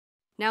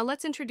Now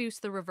let's introduce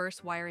the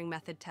reverse wiring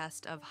method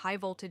test of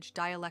high-voltage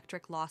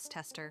dielectric loss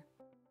tester.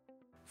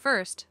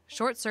 First,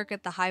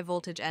 short-circuit the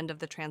high-voltage end of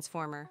the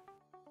transformer.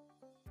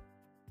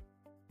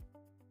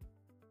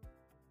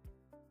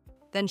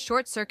 Then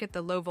short-circuit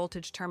the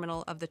low-voltage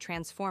terminal of the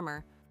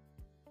transformer.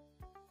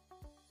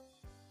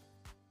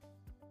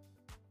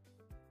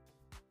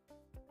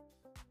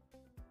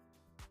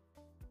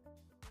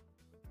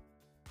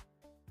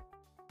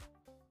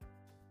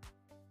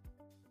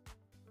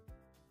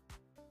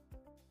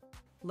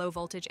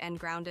 Low-voltage end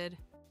grounded.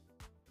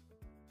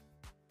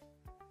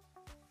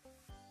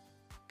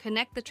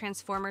 Connect the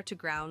transformer to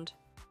ground.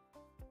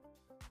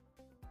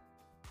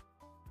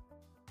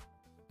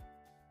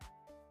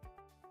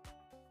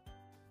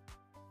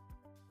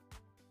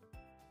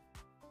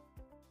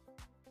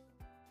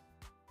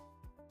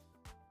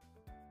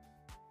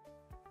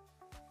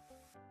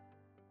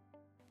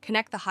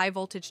 Connect the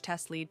high-voltage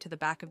test lead to the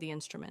back of the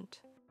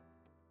instrument.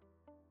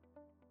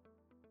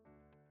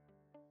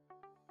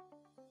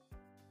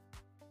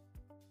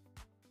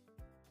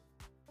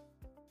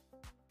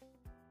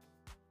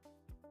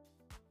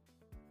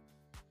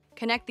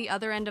 Connect the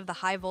other end of the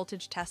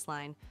high-voltage test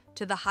line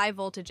to the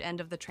high-voltage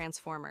end of the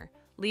transformer,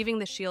 leaving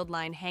the shield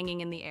line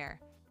hanging in the air.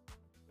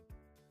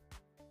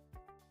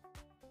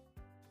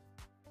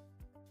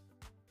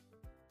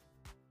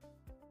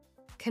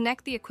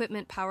 Connect the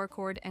equipment power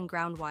cord and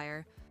ground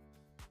wire.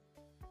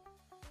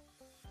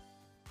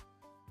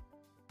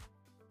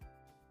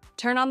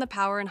 Turn on the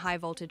power and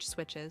high-voltage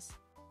switches.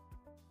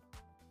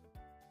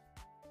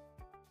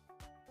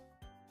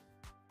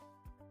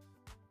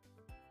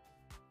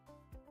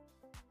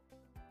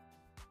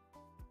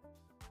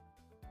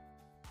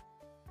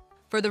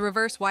 For the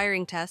reverse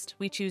wiring test,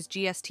 we choose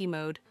GST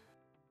mode.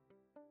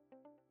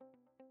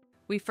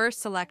 We first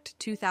select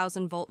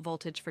 2000 volt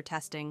voltage for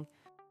testing.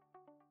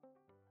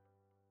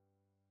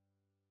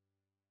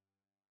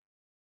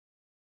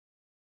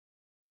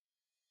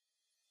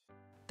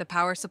 The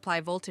power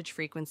supply voltage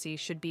frequency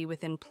should be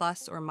within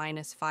plus or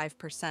minus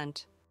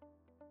 5%.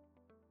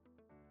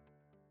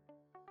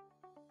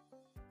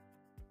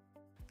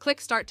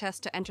 Click Start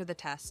Test to enter the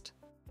test.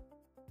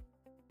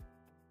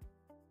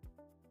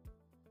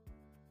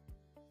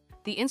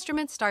 The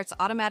instrument starts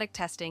automatic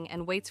testing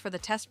and waits for the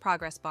test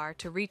progress bar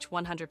to reach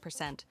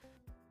 100%.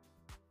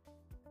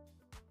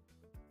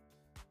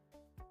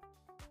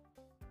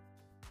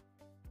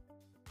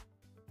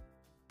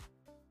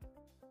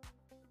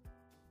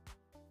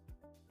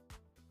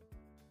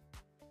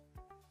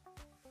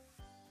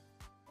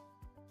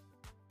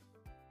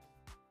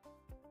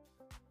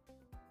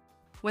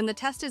 When the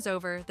test is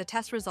over, the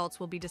test results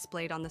will be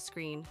displayed on the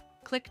screen.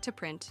 Click to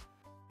print.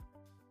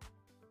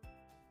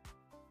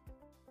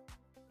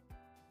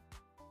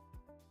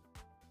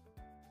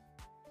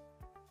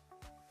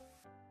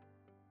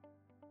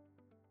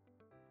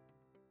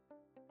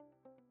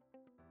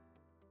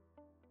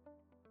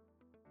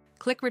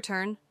 Click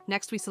Return.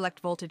 Next, we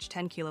select voltage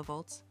 10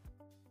 kilovolts.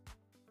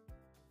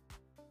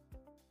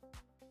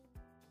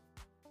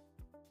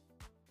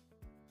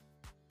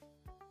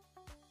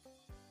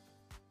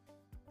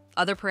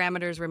 Other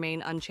parameters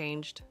remain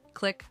unchanged.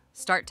 Click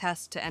Start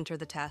Test to enter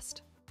the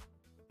test.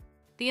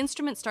 The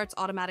instrument starts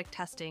automatic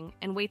testing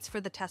and waits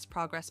for the test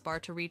progress bar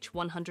to reach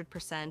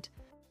 100%.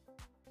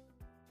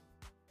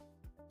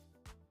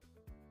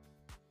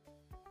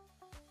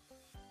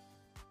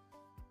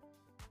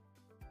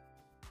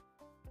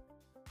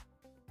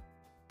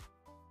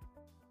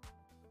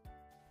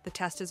 The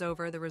test is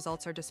over, the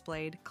results are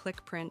displayed.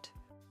 Click Print.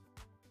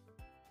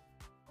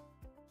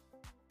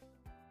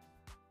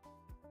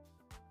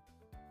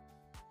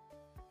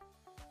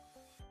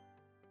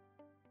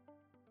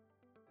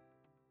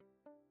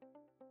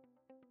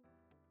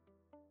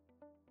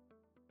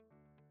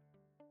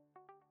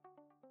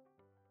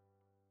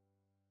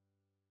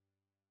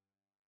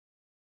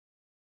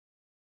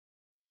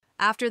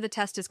 After the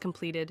test is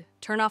completed,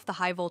 turn off the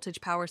high voltage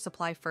power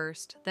supply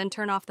first, then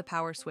turn off the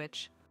power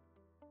switch.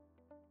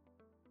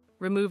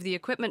 Remove the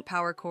equipment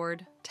power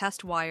cord,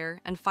 test wire,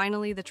 and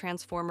finally the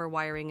transformer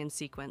wiring in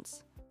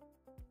sequence.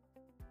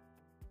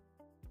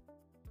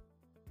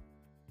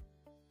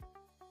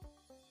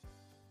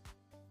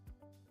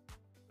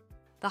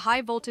 The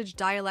high voltage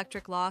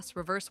dielectric loss,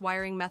 reverse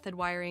wiring method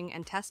wiring,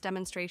 and test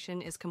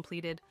demonstration is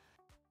completed.